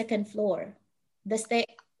the second floor. The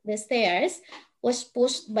stairs was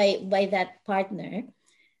pushed by that partner.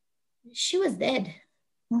 She was dead.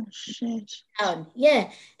 Oh, shit. Down. Yeah.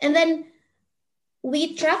 And then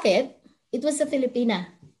we track it. It was a Filipina.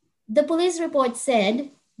 The police report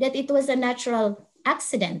said that it was a natural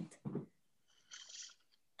accident.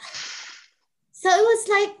 So it was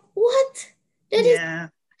like, what? That is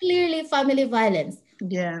clearly family violence.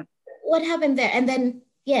 Yeah. What happened there? And then,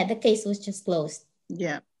 the case was just closed.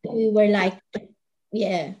 Yeah. We were like,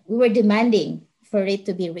 we were demanding for it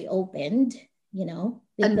to be reopened,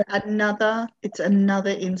 And it's another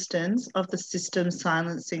instance of the system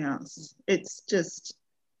silencing us.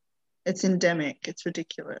 It's endemic. It's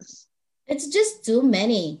ridiculous. It's just too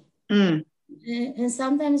many. And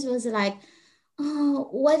sometimes it was like, oh,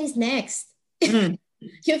 what is next? You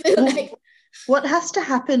feel like... What has to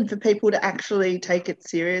happen for people to actually take it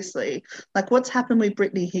seriously? Like what's happened with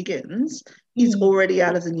Brittany Higgins is already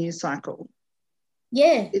out of the news cycle.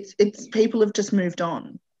 Yeah. It's people have just moved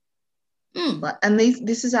on. And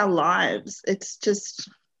this is our lives. It's just,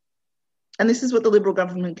 and this is what the Liberal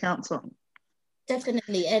government counts on.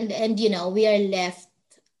 Definitely. And we are left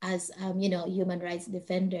as, human rights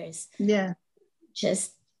defenders. Yeah.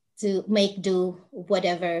 Just to make do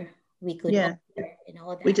whatever we could. Yeah.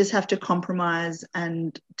 We just have to compromise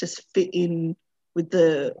and just fit in with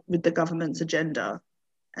the government's agenda.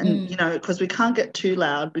 And, because we can't get too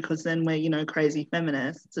loud because then we're, crazy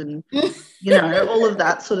feminists and, all of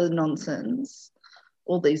that sort of nonsense,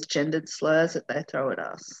 all these gendered slurs that they throw at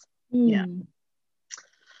us. Yeah.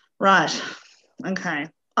 Right. Okay.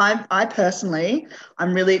 I personally,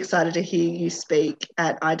 I'm really excited to hear you speak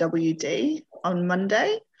at IWD on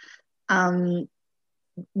Monday.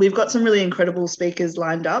 We've got some really incredible speakers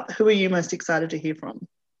lined up. Who are you most excited to hear from?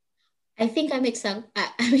 I think I'm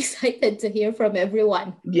excited to hear from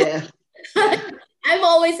everyone. Yeah. I'm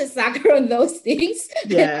always a sucker on those things.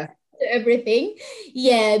 Yeah. Everything.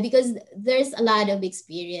 Yeah, because there's a lot of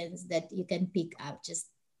experience that you can pick up just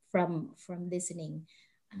from listening.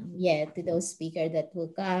 To those speakers that will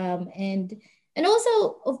come. And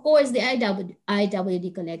also, of course, the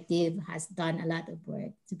IWD Collective has done a lot of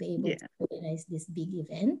work to be able to organize this big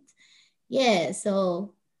event. Yeah,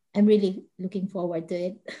 so I'm really looking forward to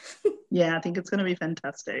it. Yeah, I think it's going to be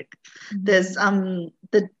fantastic. There's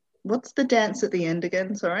what's the dance at the end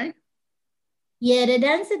again? Sorry. Yeah, the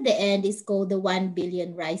dance at the end is called the 1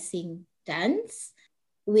 Billion Rising Dance,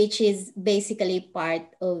 which is basically part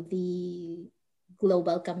of the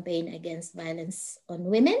global campaign against violence on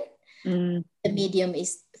women. The medium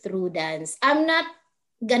is through dance. I'm not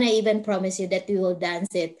gonna even promise you that we will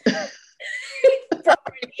dance it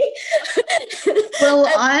properly. Well,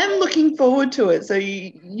 I am looking forward to it. So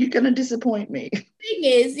you're gonna disappoint me. Thing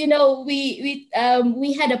is, we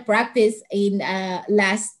had a practice in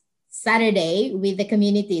last Saturday with the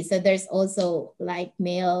community. So there's also like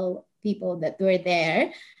male people that were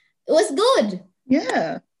there. It was good.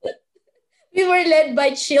 Yeah. We were led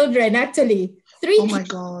by children, actually. 3 Oh my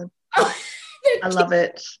God. I love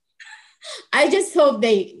it. I just hope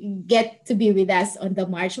they get to be with us on the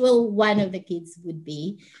march. Well, one of the kids would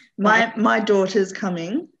be. My daughter's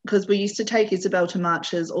coming because we used to take Isabel to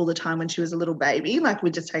marches all the time when she was a little baby. Like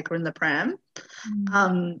we'd just take her in the pram.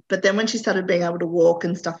 But then when she started being able to walk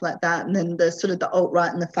and stuff like that, and then the sort of the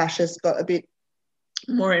alt-right and the fascists got a bit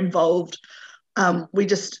more involved, we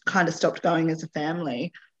just kind of stopped going as a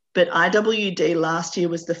family. But IWD last year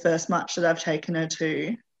was the first march that I've taken her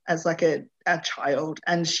to as like a child,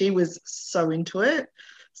 and she was so into it.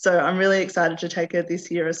 So I'm really excited to take her this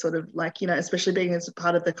year as sort of like, you know, especially being as a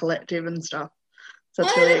part of the collective and stuff. So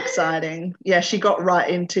it's really exciting. Yeah, she got right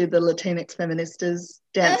into the Latinx Feministas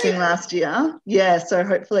dancing last year. Yeah, so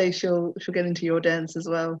hopefully she'll get into your dance as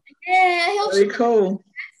well. Yeah, I hope Really cool.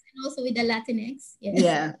 And also with the Latinx.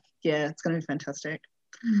 Yes. Yeah, it's going to be fantastic.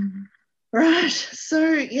 Right.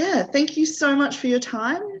 So, yeah, thank you so much for your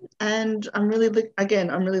time. And I'm really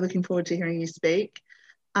looking forward to hearing you speak.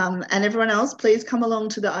 And everyone else, please come along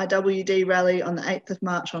to the IWD rally on the 8th of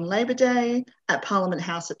March on Labor Day at Parliament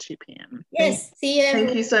House at 2 p.m. Yes. See you.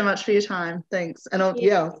 Thank you so much for your time. Thanks. And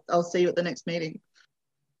I'll see you at the next meeting.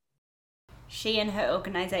 She and her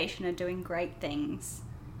organisation are doing great things.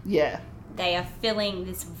 Yeah. They are filling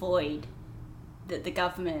this void that the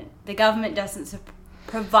government doesn't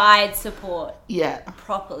provide support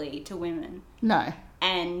properly to women. No.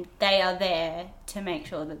 And they are there to make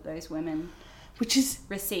sure that those women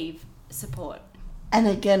receive support. And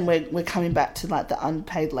again, we're coming back to like the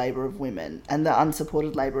unpaid labour of women and the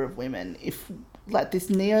unsupported labour of women. If like this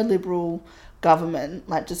neoliberal government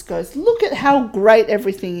like just goes, look at how great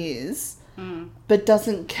everything is, but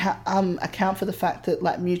doesn't account for the fact that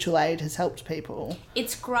like mutual aid has helped people.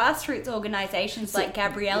 It's grassroots organisations like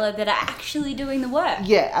Gabriella that are actually doing the work.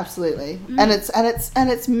 Yeah, absolutely. And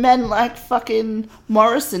it's men like fucking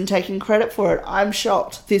Morrison taking credit for it. I'm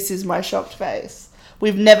shocked. This is my shocked face.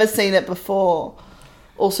 We've never seen it before.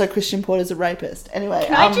 Also, Christian Porter's a rapist. Anyway,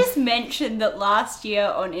 can I just mention that last year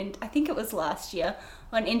on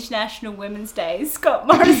International Women's Day, Scott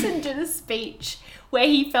Morrison did a speech where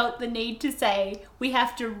he felt the need to say, we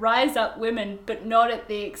have to rise up women, but not at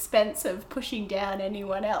the expense of pushing down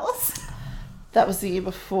anyone else. That was the year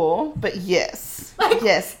before, but yes. Like,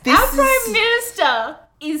 yes. Our Prime Minister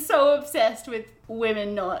is so obsessed with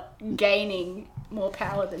women not gaining more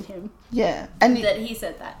power than him. Yeah. And that he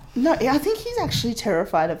said that. No, I think he's actually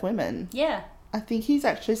terrified of women. Yeah. I think he's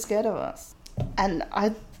actually scared of us. And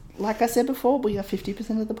like I said before, we are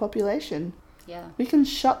 50% of the population. Yeah. We can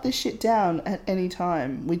shut this shit down at any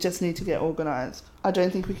time. We just need to get organised. I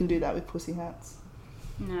don't think we can do that with pussy hats.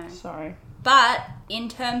 No. Sorry. But in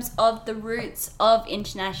terms of the roots of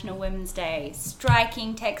International Women's Day,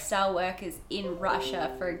 striking textile workers in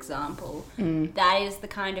Russia, for example, that is the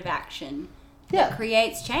kind of action that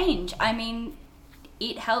creates change. I mean,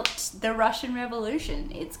 it helped the Russian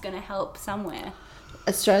Revolution. It's going to help somewhere.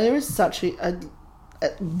 Australia is such a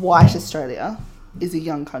white Australia is a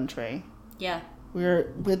young country. Yeah. We're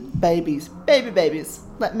babies,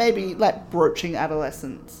 like broaching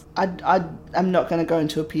adolescence. I'm not going to go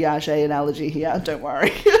into a Piaget analogy here. Don't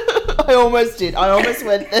worry. I almost did. I almost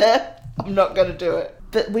went there. I'm not going to do it.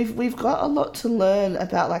 But we've got a lot to learn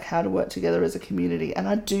about like how to work together as a community, and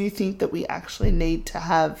I do think that we actually need to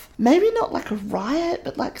have maybe not like a riot,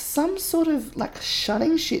 but like some sort of like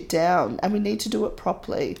shutting shit down, and we need to do it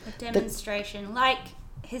properly. A demonstration, like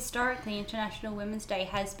historically International Women's Day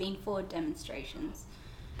has been for demonstrations.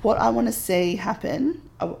 What I want to see happen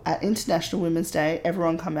at International Women's Day,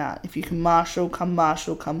 everyone come out. If you can marshal,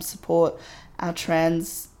 come support our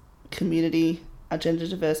trans community, our gender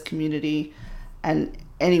diverse community, and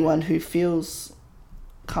anyone who feels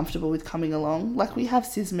comfortable with coming along. Like we have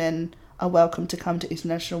cis men are welcome to come to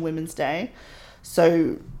International Women's Day.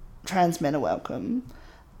 So trans men are welcome.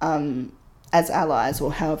 As allies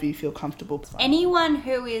or however you feel comfortable. Anyone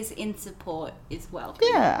who is in support is welcome.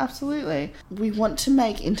 Yeah, absolutely. We want to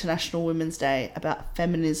make International Women's Day about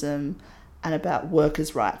feminism and about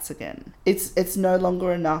workers' rights again. It's no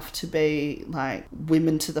longer enough to be like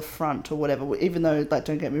women to the front or whatever, even though, like,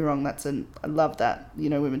 don't get me wrong, I love that, you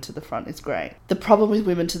know, women to the front is great. The problem with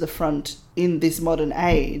women to the front in this modern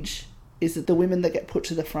age is that the women that get put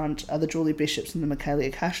to the front are the Julie Bishops and the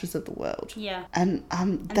Michaelia Cashes of the world. Yeah. And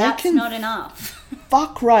they that's can not enough.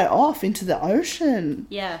 fuck right off into the ocean.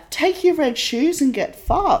 Yeah. Take your red shoes and get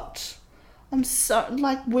fucked. I'm so,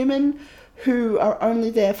 like, women who are only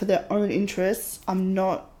there for their own interests, I'm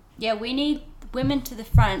not... Yeah, we need women to the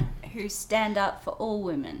front who stand up for all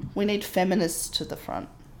women. We need feminists to the front.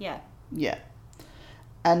 Yeah. Yeah.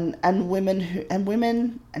 And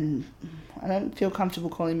women and I don't feel comfortable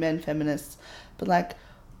calling men feminists, but like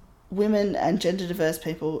women and gender diverse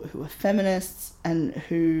people who are feminists and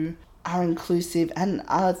who are inclusive and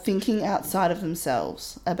are thinking outside of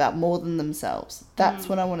themselves about more than themselves. That's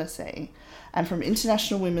what I want to see. And from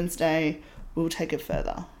International Women's Day, we'll take it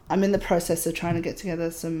further. I'm in the process of trying to get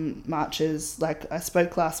together some marches. Like I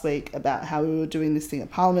spoke last week about how we were doing this thing at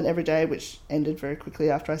Parliament every day, which ended very quickly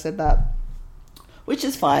after I said that, which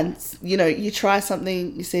is fine. You know, you try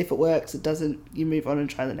something, you see if it works, it doesn't, you move on and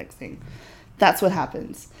try the next thing. That's what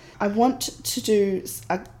happens. I want to do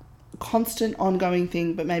a constant ongoing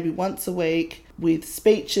thing, but maybe once a week, with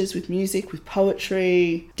speeches, with music, with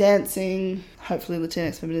poetry, dancing. Hopefully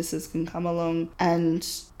Latinx feminists can come along, and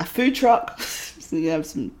a food truck. So you have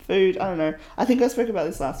some food. I don't know. I think I spoke about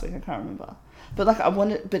this last week. I can't remember. But like I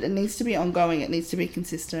want it, but it needs to be ongoing. It needs to be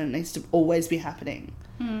consistent. It needs to always be happening.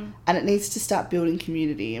 And it needs to start building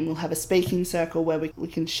community. And we'll have a speaking circle where we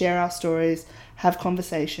can share our stories, have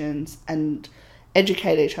conversations, and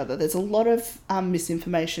educate each other. There's a lot of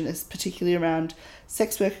misinformation, particularly around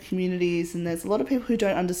sex worker communities, and there's a lot of people who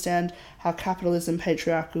don't understand how capitalism,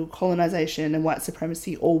 patriarchal, colonization, and white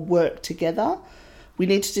supremacy all work together. We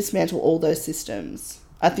need to dismantle all those systems.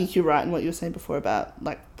 I think you're right in what you were saying before about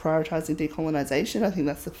like prioritizing decolonization. I think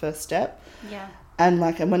that's the first step. Yeah. And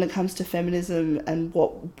when it comes to feminism and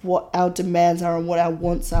what our demands are and what our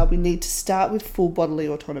wants are, we need to start with full bodily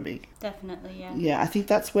autonomy. Definitely, yeah. Yeah, I think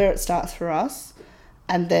that's where it starts for us.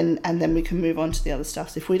 And then we can move on to the other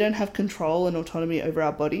stuff. So if we don't have control and autonomy over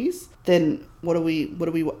our bodies, then what are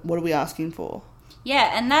we asking for?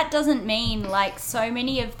 Yeah, and that doesn't mean, like, so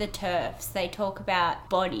many of the TERFs, they talk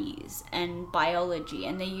about bodies and biology,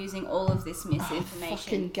 and they're using all of this misinformation.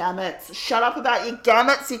 Fucking gametes. Shut up about your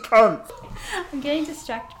gametes, you cunt. I'm getting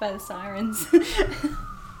distracted by the sirens.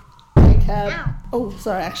 Cab. Oh,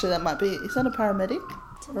 sorry, actually that might be... Is that a paramedic?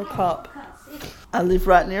 Or a cop? I live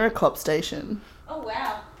right near a cop station. Oh,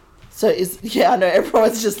 wow. So I know,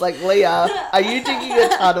 everyone's just like, Leah, are you digging a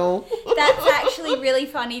tunnel? That's actually really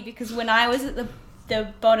funny, because when I was at the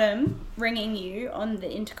bottom ringing you on the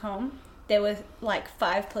intercom, there were like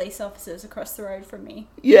 5 police officers across the road from me.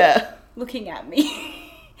 Yeah. Looking at me.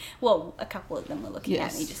 Well, a couple of them were looking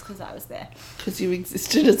at me just because I was there. Because you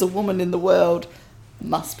existed as a woman in the world.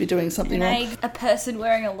 Must be doing something wrong. A person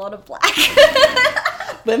wearing a lot of black.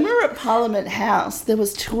 When we were at Parliament House, there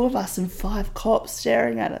was 2 of us and 5 cops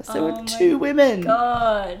staring at us. There were 2 women.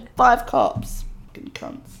 God. 5 cops. Fucking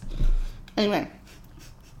cunts. Anyway.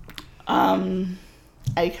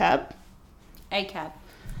 ACAB.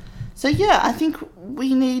 So yeah, I think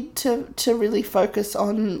we need to really focus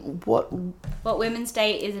on what Women's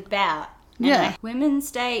Day is about. And yeah.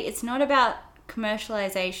 Women's Day, it's not about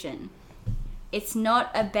commercialization. It's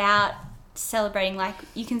not about celebrating, like,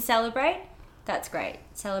 you can celebrate, that's great.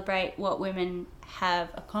 Celebrate what women have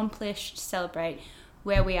accomplished, celebrate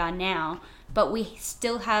where we are now. But we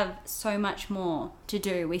still have so much more to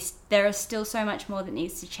do. There is still so much more that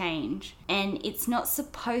needs to change. And it's not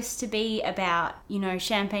supposed to be about,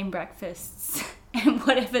 champagne breakfasts and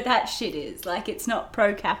whatever that shit is. Like, it's not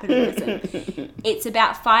pro-capitalism. It's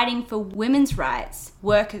about fighting for women's rights,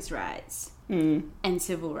 workers' rights, and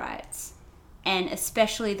civil rights. And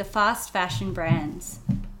especially the fast fashion brands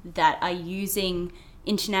that are using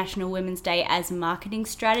International Women's Day as a marketing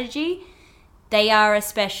strategy, they are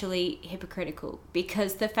especially hypocritical,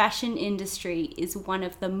 because the fashion industry is one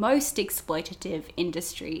of the most exploitative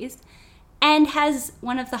industries and has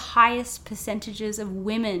one of the highest percentages of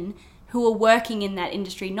women who are working in that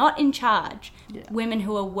industry, not in charge, women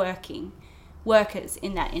who are workers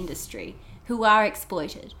in that industry who are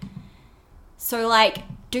exploited. So, like,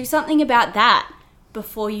 do something about that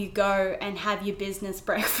before you go and have your business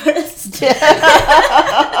breakfast.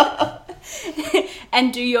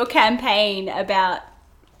 And do your campaign about,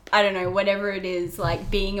 I don't know, whatever it is, like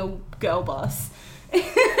being a girl boss.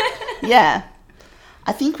 Yeah.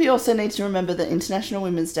 I think we also need to remember that International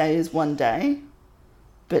Women's Day is one day,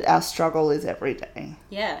 but our struggle is every day.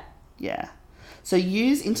 Yeah. Yeah. So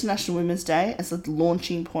use International Women's Day as a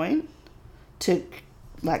launching point to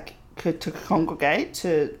congregate,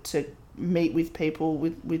 to meet with people,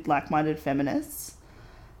 with like-minded feminists.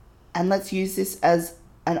 And let's use this as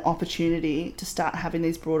an opportunity to start having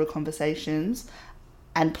these broader conversations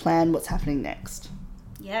and plan what's happening next.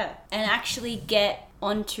 Yeah. And actually get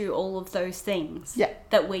onto all of those things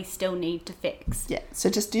that we still need to fix. Yeah.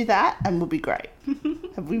 So just do that and we'll be great.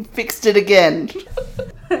 Have we fixed it again?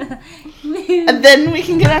 And then we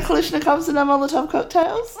can get our Kalashnikovs and our Molotov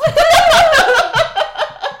cocktails.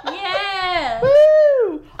 Yeah.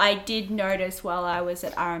 Woo! I did notice while I was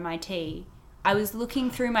at RMIT, I was looking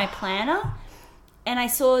through my planner and I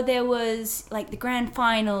saw there was like the grand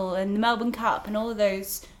final and the Melbourne Cup and all of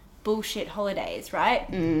those bullshit holidays, right?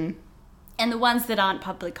 And the ones that aren't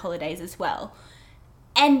public holidays as well.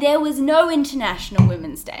 And there was no International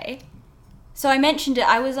Women's Day. So I mentioned it.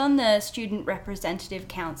 I was on the Student Representative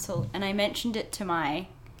Council and I mentioned it to my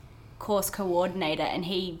course coordinator and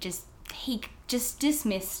he just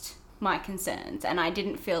dismissed my concerns, and I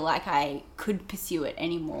didn't feel like I could pursue it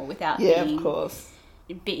anymore without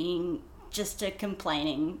being just a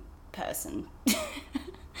complaining person.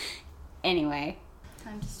 Anyway,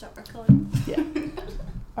 time to stop recording. Yeah.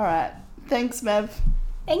 All right. Thanks, Mev.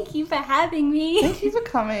 Thank you for having me. Thank you for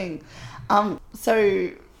coming. So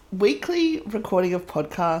weekly recording of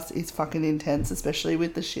podcasts is fucking intense, especially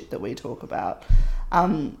with the shit that we talk about.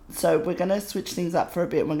 So we're going to switch things up for a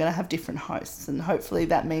bit. We're going to have different hosts, and hopefully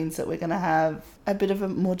that means that we're going to have a bit of a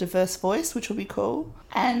more diverse voice, which will be cool.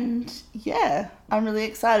 And yeah, I'm really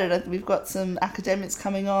excited. We've got some academics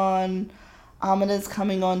coming on. Amina's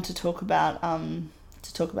coming on to talk about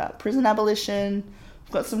prison abolition.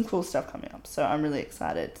 We've got some cool stuff coming up, so I'm really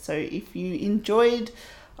excited. So if you enjoyed,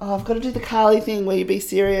 I've got to do the Carly thing where you be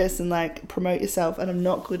serious and like promote yourself, and I'm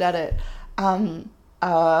not good at it.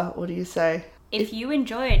 What do you say? If you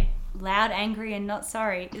enjoyed Loud, Angry and Not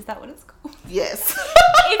Sorry, is that what it's called? Yes.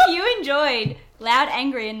 If you enjoyed Loud,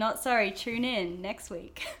 Angry and Not Sorry, tune in next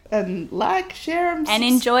week. And like, share them. And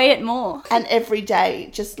enjoy it more. And every day,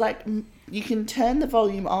 just like, you can turn the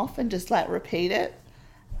volume off and just like repeat it.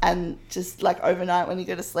 And just like overnight when you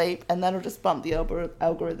go to sleep, and that'll just bump the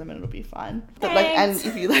algorithm and it'll be fine. But like, and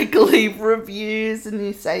if you like leave reviews and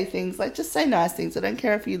you say things like, just say nice things. I don't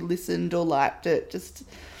care if you listened or liked it. Just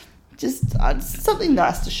something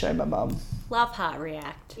nice to show my mum. Love, heart,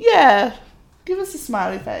 react. Yeah. Give us a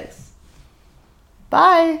smiley face.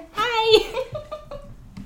 Bye. Bye.